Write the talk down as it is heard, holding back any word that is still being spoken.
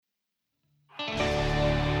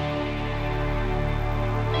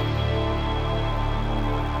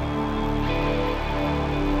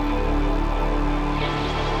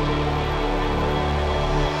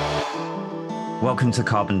Welcome to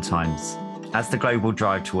Carbon Times. As the global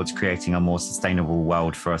drive towards creating a more sustainable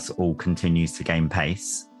world for us all continues to gain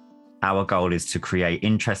pace, our goal is to create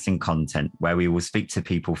interesting content where we will speak to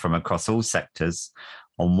people from across all sectors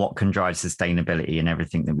on what can drive sustainability in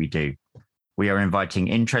everything that we do. We are inviting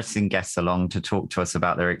interesting guests along to talk to us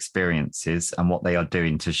about their experiences and what they are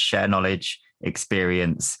doing to share knowledge,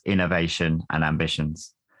 experience, innovation, and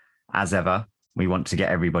ambitions. As ever, we want to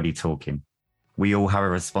get everybody talking. We all have a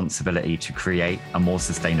responsibility to create a more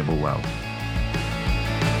sustainable world.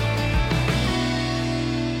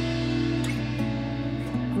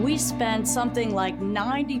 We spend something like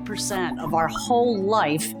 90% of our whole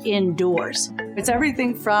life indoors. It's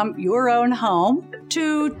everything from your own home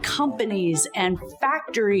to companies and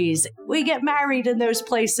factories. We get married in those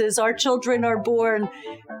places. Our children are born.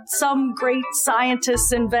 Some great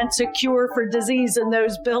scientists invent a cure for disease in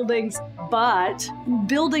those buildings. But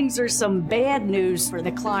buildings are some bad news for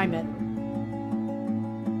the climate.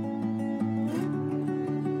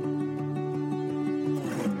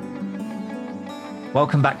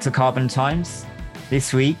 Welcome back to Carbon Times.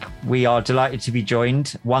 This week, we are delighted to be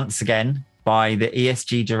joined once again by the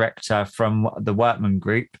ESG director from the Workman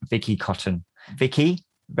Group, Vicky Cotton. Vicky,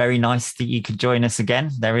 very nice that you could join us again.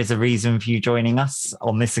 There is a reason for you joining us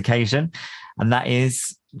on this occasion, and that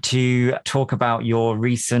is to talk about your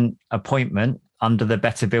recent appointment under the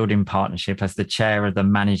Better Building Partnership as the chair of the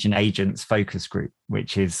Managing Agents Focus Group,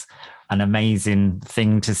 which is an amazing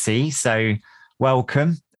thing to see. So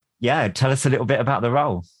welcome. Yeah, tell us a little bit about the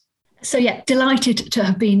role. So delighted to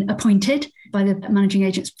have been appointed by the Managing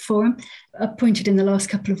Agents Forum, appointed in the last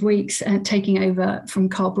couple of weeks, taking over from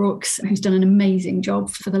Carl Brooks, who's done an amazing job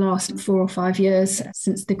for the last 4 or 5 years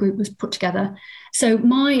since the group was put together. So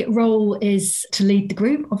my role is to lead the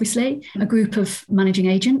group, obviously, a group of managing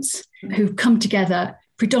agents who've come together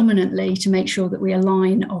predominantly to make sure that we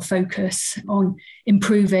align our focus on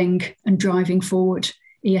improving and driving forward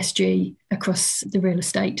ESG across the real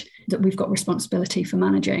estate that we've got responsibility for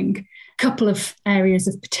managing. A couple of areas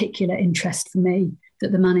of particular interest for me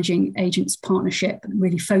that the Managing Agents Partnership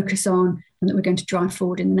really focus on and that we're going to drive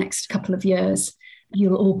forward in the next couple of years.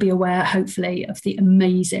 You'll all be aware, hopefully, of the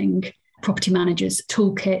amazing property managers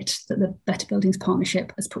toolkit that the Better Buildings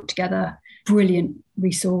Partnership has put together. Brilliant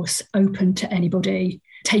resource, open to anybody.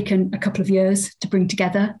 Taken a couple of years to bring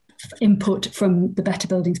together input from the Better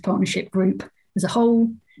Buildings Partnership group as a whole,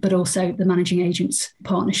 but also the Managing Agents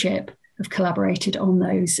Partnership have collaborated on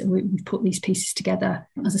those. We've put these pieces together,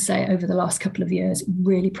 as I say, over the last couple of years.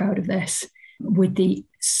 Really proud of this, with the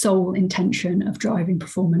sole intention of driving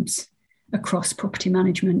performance across property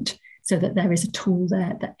management so that there is a tool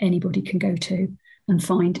there that anybody can go to and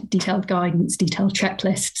find detailed guidance, detailed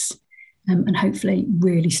checklists, and hopefully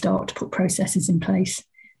really start to put processes in place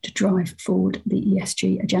to drive forward the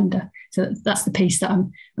ESG agenda. So that's the piece that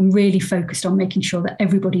I'm really focused on, making sure that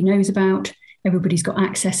everybody knows about, everybody's got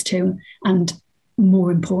access to, and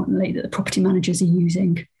more importantly, that the property managers are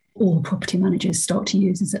using, all property managers start to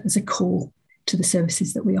use as a core to the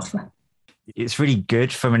services that we offer. It's really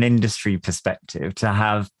good from an industry perspective to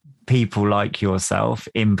have people like yourself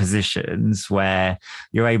in positions where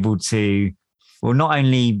you're able to not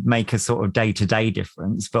only make a sort of day-to-day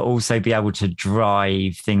difference, but also be able to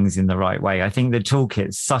drive things in the right way. I think the toolkit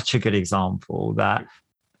is such a good example that,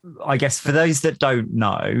 I guess for those that don't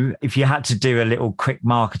know, if you had to do a little quick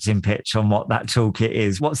marketing pitch on what that toolkit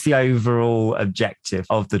is, what's the overall objective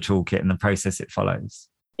of the toolkit and the process it follows?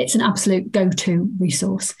 It's an absolute go-to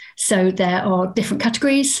resource. So there are different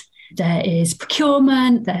categories. There is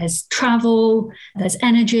procurement, there's travel, there's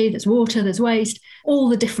energy, there's water, there's waste, all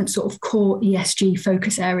the different sort of core ESG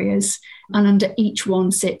focus areas. And under each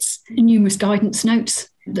one sits numerous guidance notes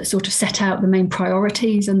that sort of set out the main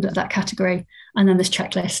priorities under that category. And then there's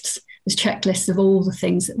checklists. There's checklists of all the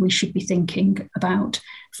things that we should be thinking about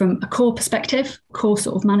from a core perspective, core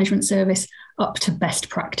sort of management service, up to best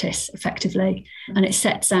practice effectively. And it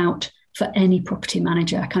sets out for any property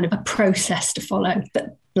manager kind of a process to follow,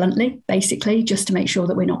 but bluntly, basically, just to make sure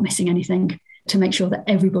that we're not missing anything, to make sure that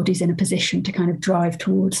everybody's in a position to kind of drive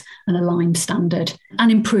towards an aligned standard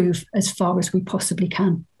and improve as far as we possibly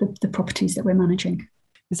can the properties that we're managing.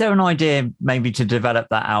 Is there an idea maybe to develop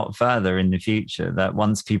that out further in the future, that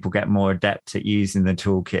once people get more adept at using the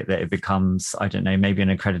toolkit, that it becomes, I don't know, maybe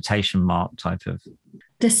an accreditation mark type of?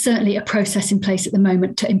 There's certainly a process in place at the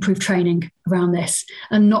moment to improve training around this,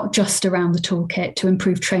 and not just around the toolkit, to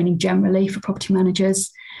improve training generally for property managers.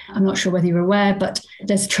 I'm not sure whether you're aware, but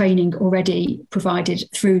there's training already provided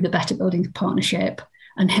through the Better Buildings Partnership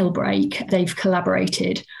and Hillbreak. They've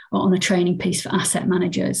collaborated on a training piece for asset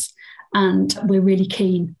managers. And we're really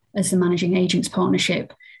keen as the Managing Agents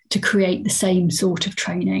Partnership to create the same sort of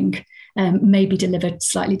training, maybe delivered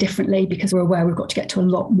slightly differently because we're aware we've got to get to a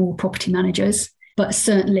lot more property managers, but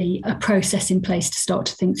certainly a process in place to start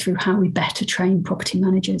to think through how we better train property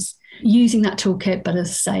managers using that toolkit, but as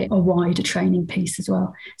I say, a wider training piece as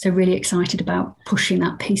well. So really excited about pushing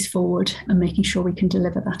that piece forward and making sure we can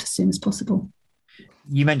deliver that as soon as possible.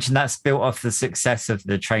 You mentioned that's built off the success of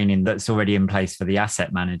the training that's already in place for the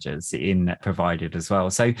asset managers in Provided as well.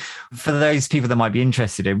 So for those people that might be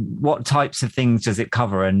interested in, what types of things does it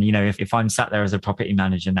cover? And, if I'm sat there as a property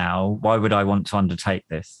manager now, why would I want to undertake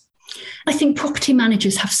this? I think property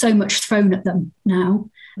managers have so much thrown at them now,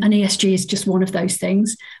 and ESG is just one of those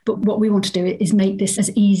things. But what we want to do is make this as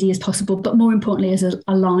easy as possible, but more importantly, as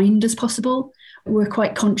aligned as possible. We're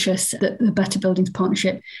quite conscious that the Better Buildings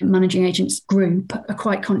Partnership Managing Agents group are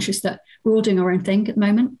quite conscious that we're all doing our own thing at the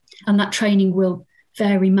moment, and that training will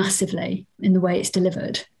vary massively in the way it's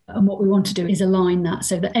delivered. And what we want to do is align that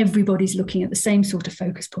so that everybody's looking at the same sort of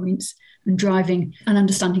focus points, and driving an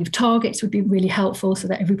understanding of targets would be really helpful so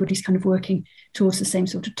that everybody's kind of working towards the same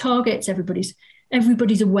sort of targets.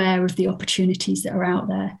 Everybody's aware of the opportunities that are out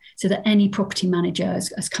there, so that any property manager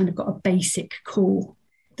has kind of got a basic core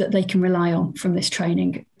that they can rely on from this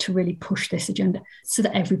training to really push this agenda so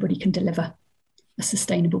that everybody can deliver a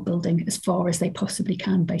sustainable building as far as they possibly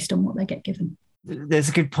can based on what they get given. There's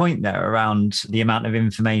a good point there around the amount of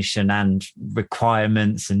information and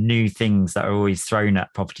requirements and new things that are always thrown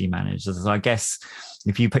at property managers. I guess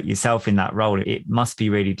if you put yourself in that role, it must be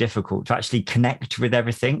really difficult to actually connect with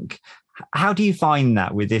everything. How do you find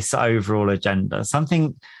that with this overall agenda?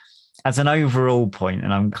 Something as an overall point,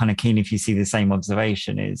 and I'm kind of keen if you see the same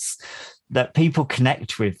observation, is that people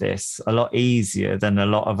connect with this a lot easier than a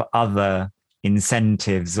lot of other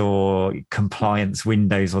incentives or compliance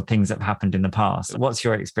windows or things that have happened in the past. What's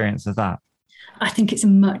your experience of that? I think it's a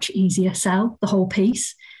much easier sell, the whole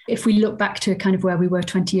piece. If we look back to kind of where we were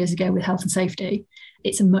 20 years ago with health and safety,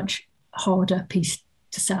 it's a much harder piece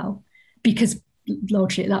to sell because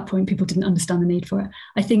largely at that point, people didn't understand the need for it.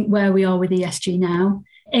 I think where we are with ESG now,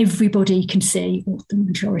 everybody can see, or the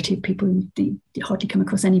majority of people, you hardly come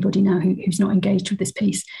across anybody now who's not engaged with this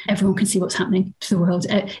piece. Everyone can see what's happening to the world.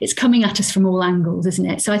 It's coming at us from all angles, isn't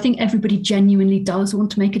it? So I think everybody genuinely does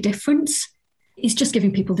want to make a difference. It's just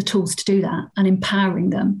giving people the tools to do that and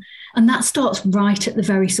empowering them. And that starts right at the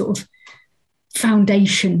very sort of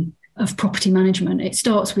foundation of property management. It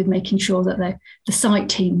starts with making sure that the site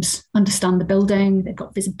teams understand the building, they've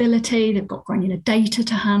got visibility, they've got granular data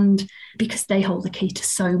to hand, because they hold the key to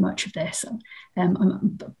so much of this.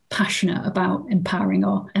 I'm passionate about empowering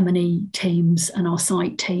our M&E teams and our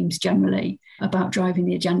site teams generally about driving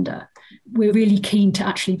the agenda. We're really keen to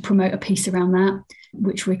actually promote a piece around that,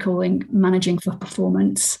 which we're calling Managing for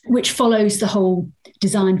Performance, which follows the whole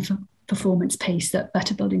design for performance piece that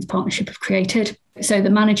Better Buildings Partnership have created. So the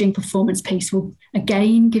managing performance piece will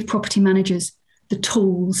again give property managers the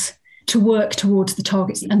tools to work towards the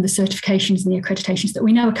targets and the certifications and the accreditations that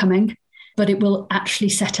we know are coming, but it will actually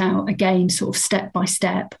set out again sort of step by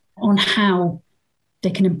step on how they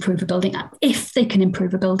can improve a building, if they can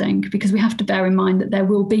improve a building, because we have to bear in mind that there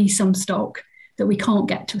will be some stock that we can't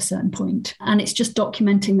get to a certain point. And it's just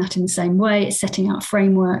documenting that in the same way. It's setting out a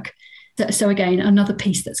framework. So again, another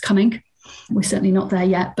piece that's coming. We're certainly not there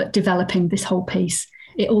yet, but developing this whole piece,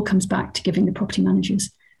 it all comes back to giving the property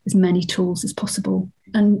managers as many tools as possible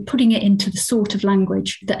and putting it into the sort of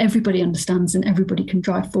language that everybody understands and everybody can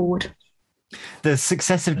drive forward. The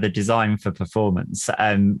success of the design for performance,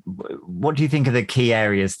 what do you think are the key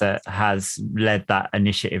areas that has led that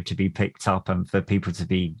initiative to be picked up and for people to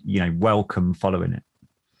be, welcome following it?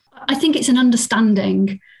 I think it's an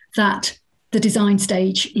understanding that the design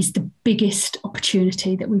stage is the biggest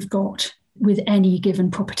opportunity that we've got with any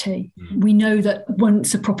given property. We know that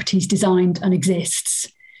once a property is designed and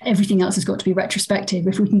exists, everything else has got to be retrospective.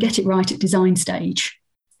 If we can get it right at design stage,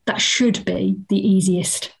 that should be the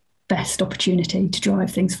easiest, best opportunity to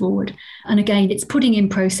drive things forward. And again, it's putting in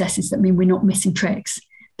processes that mean we're not missing tricks,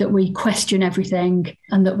 that we question everything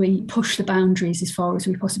and that we push the boundaries as far as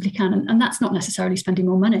we possibly can. And that's not necessarily spending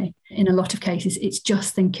more money. In a lot of cases, it's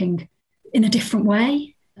just thinking in a different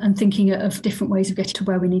way and thinking of different ways of getting to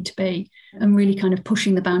where we need to be and really kind of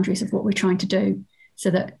pushing the boundaries of what we're trying to do so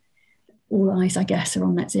that all eyes, I guess, are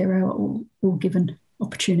on net zero, all given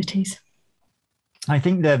opportunities. I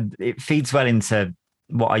think that it feeds well into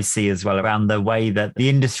what I see as well around the way that the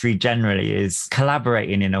industry generally is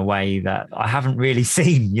collaborating in a way that I haven't really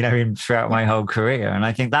seen, throughout my whole career. And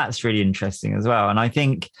I think that's really interesting as well. And I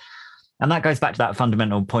think, and that goes back to that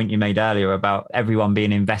fundamental point you made earlier about everyone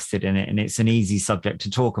being invested in it. And it's an easy subject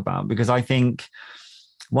to talk about because I think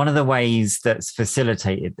one of the ways that's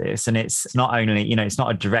facilitated this, and it's not only, it's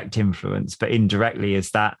not a direct influence, but indirectly, is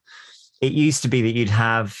that it used to be that you'd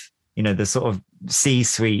have, the sort of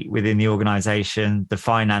C-suite within the organization, the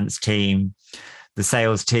finance team, the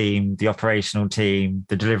sales team, the operational team,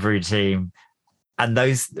 the delivery team. And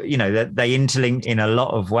those, they interlink in a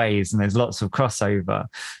lot of ways, and there's lots of crossover.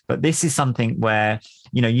 But this is something where,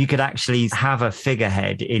 you could actually have a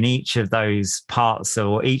figurehead in each of those parts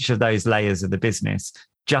or each of those layers of the business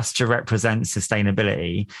just to represent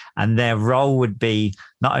sustainability. And their role would be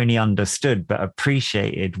not only understood, but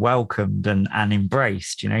appreciated, welcomed and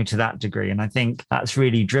embraced, to that degree. And I think that's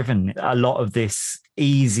really driven a lot of this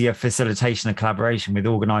easier facilitation of collaboration with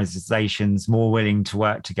organizations more willing to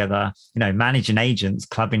work together, managing agents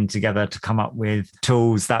clubbing together to come up with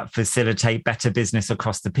tools that facilitate better business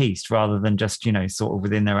across the piece rather than just, sort of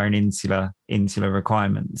within their own insular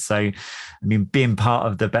requirements. So, I mean, being part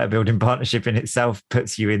of the Better Building Partnership in itself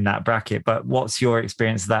puts you in that bracket. But what's your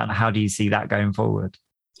experience of that, and how do you see that going forward?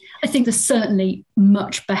 I think there's certainly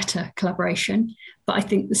much better collaboration, but I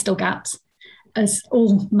think there's still gaps. As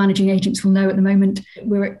all managing agents will know at the moment,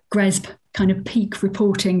 we're at GRESB kind of peak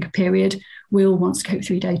reporting period. We all want Scope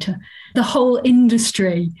 3 data. The whole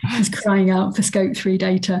industry is crying out for Scope 3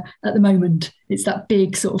 data at the moment. It's that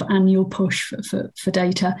big sort of annual push for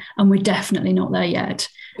data, and we're definitely not there yet.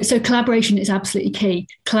 So collaboration is absolutely key.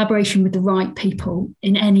 Collaboration with the right people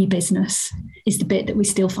in any business is the bit that we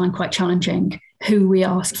still find quite challenging. Who we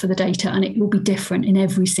ask for the data, and it will be different in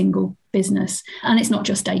every single business. And it's not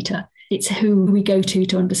just data. It's who we go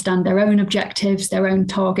to understand their own objectives, their own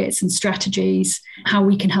targets and strategies, how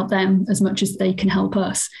we can help them as much as they can help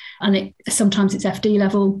us. And sometimes it's FD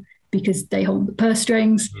level because they hold the purse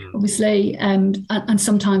strings, obviously. And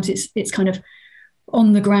sometimes it's kind of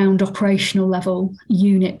on the ground operational level,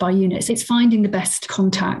 unit by unit. So it's finding the best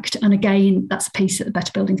contact. And again, that's a piece that the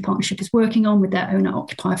Better Buildings Partnership is working on with their Owner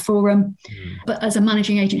Occupier Forum. But as a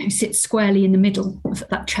managing agent who sits squarely in the middle of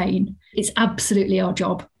that chain, it's absolutely our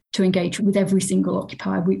job to engage with every single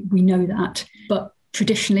occupier. We know that. But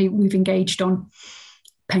traditionally, we've engaged on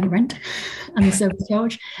paying rent and the service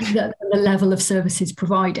charge, the level of services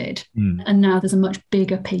provided. And now there's a much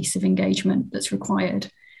bigger piece of engagement that's required.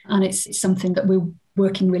 And it's something that we're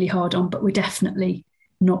working really hard on, but we're definitely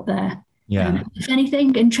not there. Yeah. If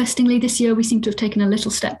anything, interestingly, this year we seem to have taken a little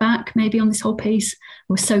step back maybe on this whole piece.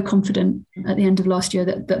 We're so confident at the end of last year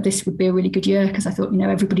that this would be a really good year, because I thought,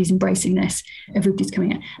 everybody's embracing this, everybody's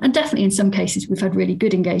coming in. And definitely in some cases we've had really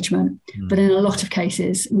good engagement, but in a lot of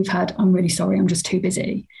cases we've had, I'm really sorry, I'm just too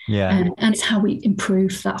busy. Yeah. And it's how we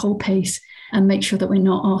improve that whole piece and make sure that we're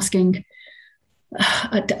not asking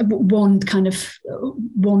one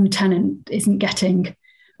tenant isn't getting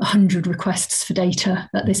 100 requests for data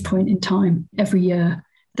at this point in time every year.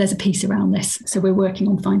 There's a piece around this. So we're working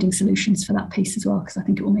on finding solutions for that piece as well, because I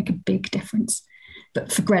think it will make a big difference.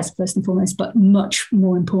 But for GRESB, first and foremost, but much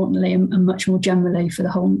more importantly and much more generally for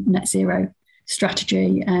the whole net zero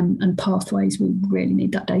strategy and pathways, we really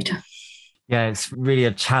need that data. Yeah, it's really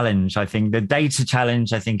a challenge. I think the data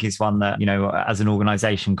challenge, I think, is one that, as an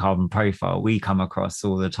organization, Carbon Profile, we come across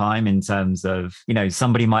all the time in terms of,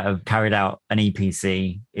 somebody might have carried out an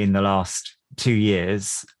EPC in the last 2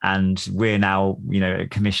 years, and we're now,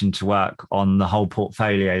 commissioned to work on the whole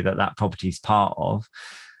portfolio that property is part of.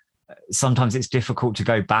 Sometimes it's difficult to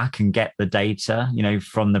go back and get the data,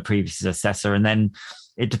 from the previous assessor, and then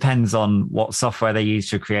it depends on what software they use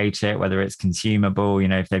to create it, whether it's consumable,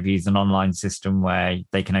 if they've used an online system where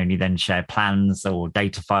they can only then share plans or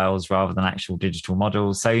data files rather than actual digital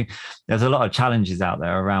models. So there's a lot of challenges out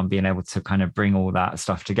there around being able to kind of bring all that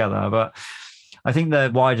stuff together. But I think the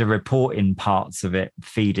wider reporting parts of it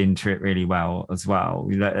feed into it really well as well.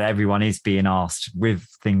 Everyone is being asked with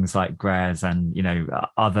things like GRES and,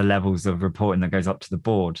 other levels of reporting that goes up to the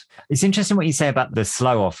board. It's interesting what you say about the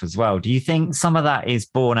slow off as well. Do you think some of that is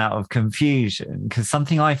born out of confusion? Because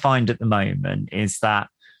something I find at the moment is that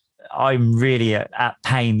I'm really at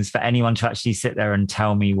pains for anyone to actually sit there and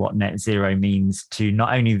tell me what net zero means to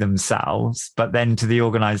not only themselves, but then to the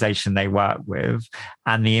organization they work with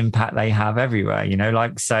and the impact they have everywhere,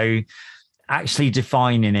 so actually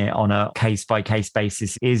defining it on a case by case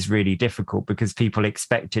basis is really difficult because people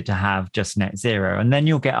expect it to have just net zero. And then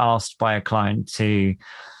you'll get asked by a client to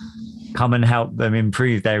come and help them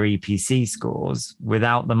improve their EPC scores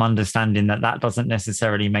without them understanding that doesn't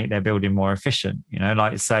necessarily make their building more efficient.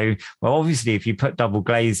 Well, obviously, if you put double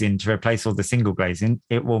glaze in to replace all the single glazing,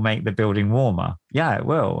 it will make the building warmer. Yeah, it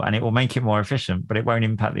will. And it will make it more efficient, but it won't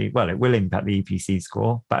impact it will impact the EPC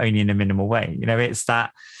score, but only in a minimal way. It's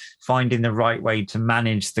that finding the right way to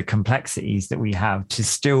manage the complexities that we have to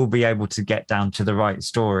still be able to get down to the right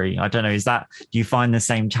story. I don't know, do you find the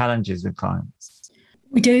same challenges with clients?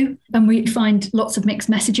 We do. And we find lots of mixed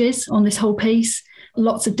messages on this whole piece,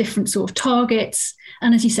 lots of different sort of targets.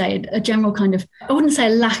 And as you say, a general kind of, I wouldn't say a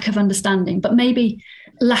lack of understanding, but maybe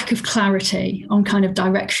lack of clarity on kind of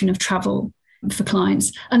direction of travel for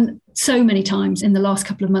clients. And so many times in the last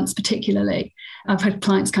couple of months, particularly, I've had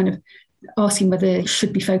clients kind of asking whether they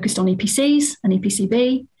should be focused on EPCs and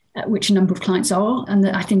EPCB, which a number of clients are. And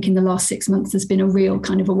I think in the last 6 months, there's been a real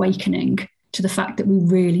kind of awakening to the fact that we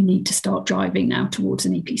really need to start driving now towards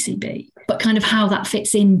an EPCB. But kind of how that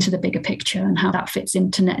fits into the bigger picture and how that fits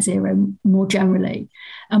into net zero more generally.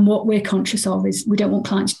 And what we're conscious of is we don't want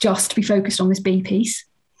clients just to be focused on this B piece.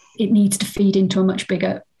 It needs to feed into a much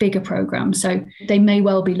bigger program. So they may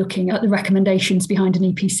well be looking at the recommendations behind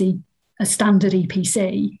an EPC, a standard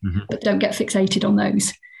EPC, but don't get fixated on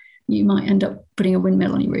those. You might end up putting a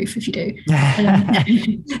windmill on your roof if you do.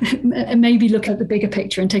 And maybe look at the bigger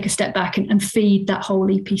picture and take a step back and feed that whole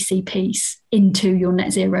EPC piece into your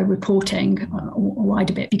net zero reporting a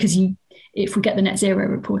wider bit, because if we get the net zero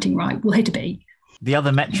reporting right, we'll hit a B. The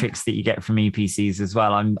other metrics that you get from EPCs as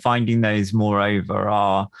well, I'm finding those moreover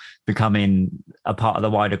are becoming a part of the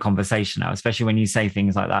wider conversation now, especially when you say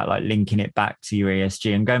things like that, like linking it back to your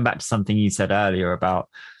ESG and going back to something you said earlier about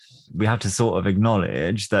we have to sort of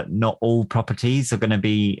acknowledge that not all properties are going to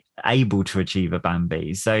be able to achieve a Band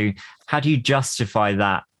B. So how do you justify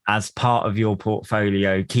that as part of your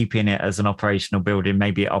portfolio, keeping it as an operational building?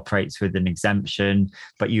 Maybe it operates with an exemption,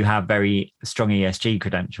 but you have very strong ESG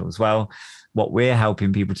credentials. Well, what we're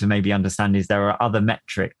helping people to maybe understand is there are other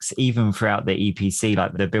metrics, even throughout the EPC,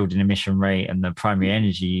 like the building emission rate and the primary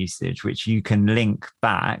energy usage, which you can link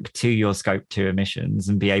back to your scope 2 emissions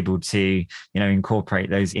and be able to, incorporate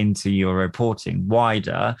those into your reporting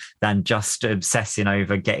wider than just obsessing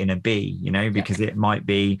over getting a B, because it might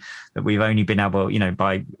be that we've only been able,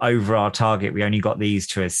 by over our target, we only got these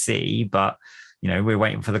to a C, but we're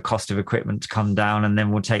waiting for the cost of equipment to come down and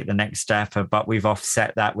then we'll take the next step. But we've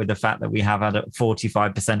offset that with the fact that we have had a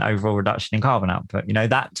 45% overall reduction in carbon output.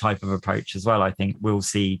 That type of approach as well, I think we'll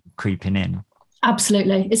see creeping in.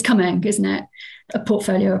 Absolutely. It's coming, isn't it? A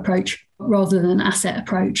portfolio approach rather than an asset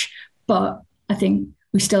approach. But I think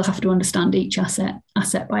we still have to understand each asset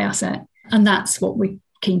by asset. And that's what we're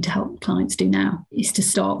keen to help clients do now, is to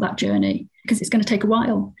start that journey, because it's going to take a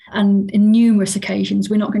while. And in numerous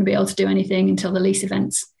occasions, we're not going to be able to do anything until the lease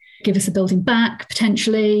events give us a building back,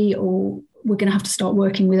 potentially, or we're going to have to start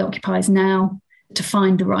working with occupiers now to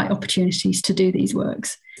find the right opportunities to do these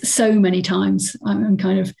works. So many times I'm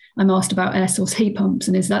asked about air source heat pumps,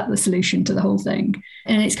 and is that the solution to the whole thing?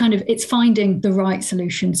 And it's finding the right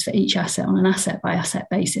solutions for each asset on an asset by asset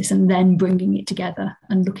basis, and then bringing it together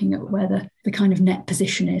and looking at where the kind of net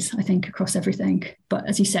position is, I think, across everything. But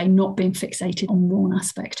as you say, not being fixated on one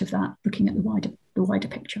aspect of that, looking at the wider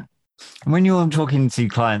picture. When you're talking to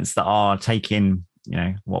clients that are taking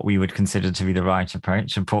what we would consider to be the right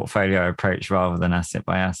approach, a portfolio approach rather than asset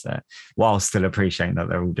by asset, while still appreciating that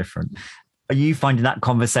they're all different, are you finding that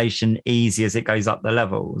conversation easy as it goes up the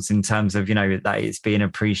levels, in terms of, that it's being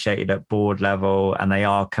appreciated at board level and they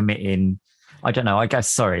are committing? I don't know, I'll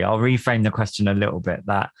reframe the question a little bit,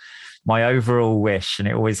 that my overall wish, and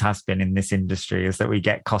it always has been in this industry, is that we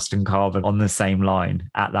get cost and carbon on the same line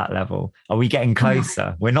at that level. Are we getting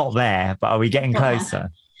closer? We're not there, but are we getting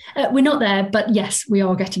closer? We're not there, but yes, we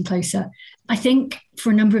are getting closer. I think for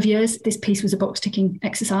a number of years, this piece was a box ticking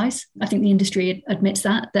exercise. I think the industry admits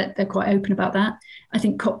that they're quite open about that. I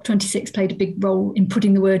think COP26 played a big role in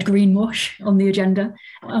putting the word greenwash on the agenda.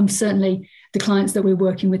 Certainly the clients that we're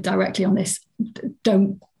working with directly on this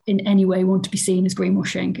don't in any way want to be seen as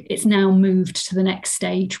greenwashing. It's now moved to the next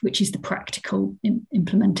stage, which is the practical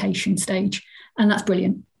implementation stage. And that's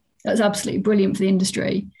brilliant. That's absolutely brilliant for the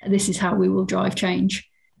industry. This is how we will drive change.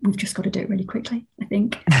 We've just got to do it really quickly, I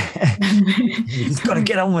think. You've got to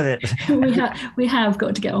get on with it. We have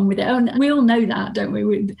got to get on with it. And we all know that, don't we?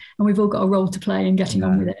 And we've all got a role to play in getting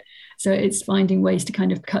on with it. So it's finding ways to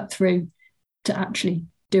kind of cut through to actually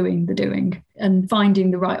doing the doing, and finding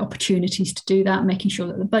the right opportunities to do that, making sure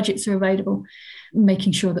that the budgets are available,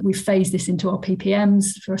 making sure that we phase this into our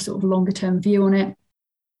PPMs for a sort of longer term view on it,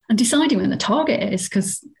 and deciding when the target is,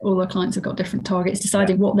 because all our clients have got different targets,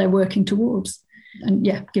 deciding what they're working towards. And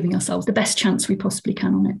giving ourselves the best chance we possibly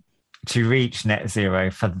can on it. To reach net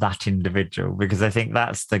zero for that individual, because I think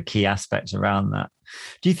that's the key aspect around that.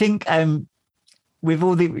 Do you think with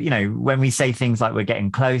all the, when we say things like we're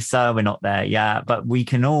getting closer, we're not there yet, but we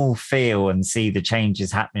can all feel and see the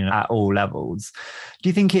changes happening at all levels. Do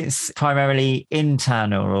you think it's primarily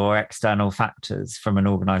internal or external factors from an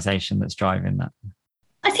organisation that's driving that?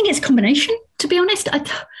 I think it's a combination, to be honest.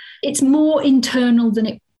 It's more internal than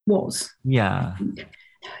it was. Yeah.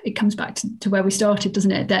 It comes back to where we started,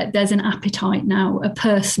 doesn't it? There's an appetite now, a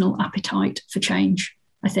personal appetite for change,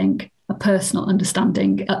 I think. A personal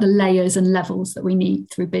understanding at the layers and levels that we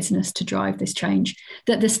need through business to drive this change,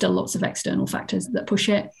 that there's still lots of external factors that push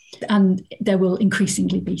it. And there will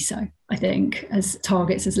increasingly be so, I think, as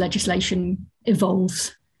targets, as legislation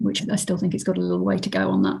evolves, which I still think it's got a little way to go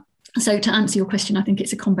on that. So to answer your question, I think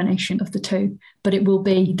it's a combination of the two, but it will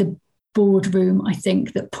be the boardroom, I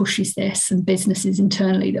think, that pushes this, and businesses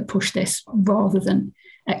internally that push this rather than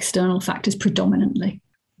external factors predominantly.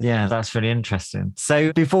 Yeah, that's really interesting.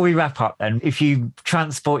 So before we wrap up then, if you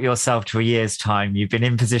transport yourself to a year's time, you've been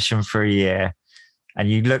in position for a year and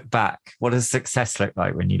you look back, what does success look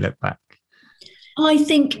like when you look back? I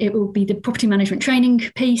think it will be the property management training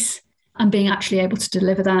piece and being actually able to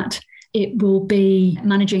deliver that. It will be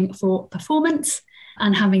managing for performance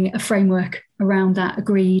and having a framework around that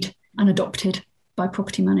agreed and adopted by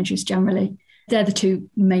property managers generally. They're the two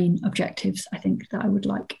main objectives, I think, that I would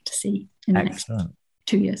like to see in the next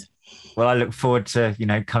 2 years. Well, I look forward to,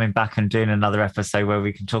 coming back and doing another episode where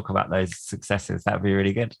we can talk about those successes. That would be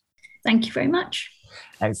really good. Thank you very much.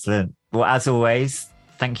 Excellent. Well, as always,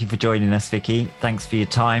 thank you for joining us, Vicky. Thanks for your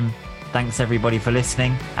time. Thanks everybody for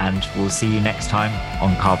listening, and we'll see you next time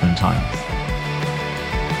on Carbon Times.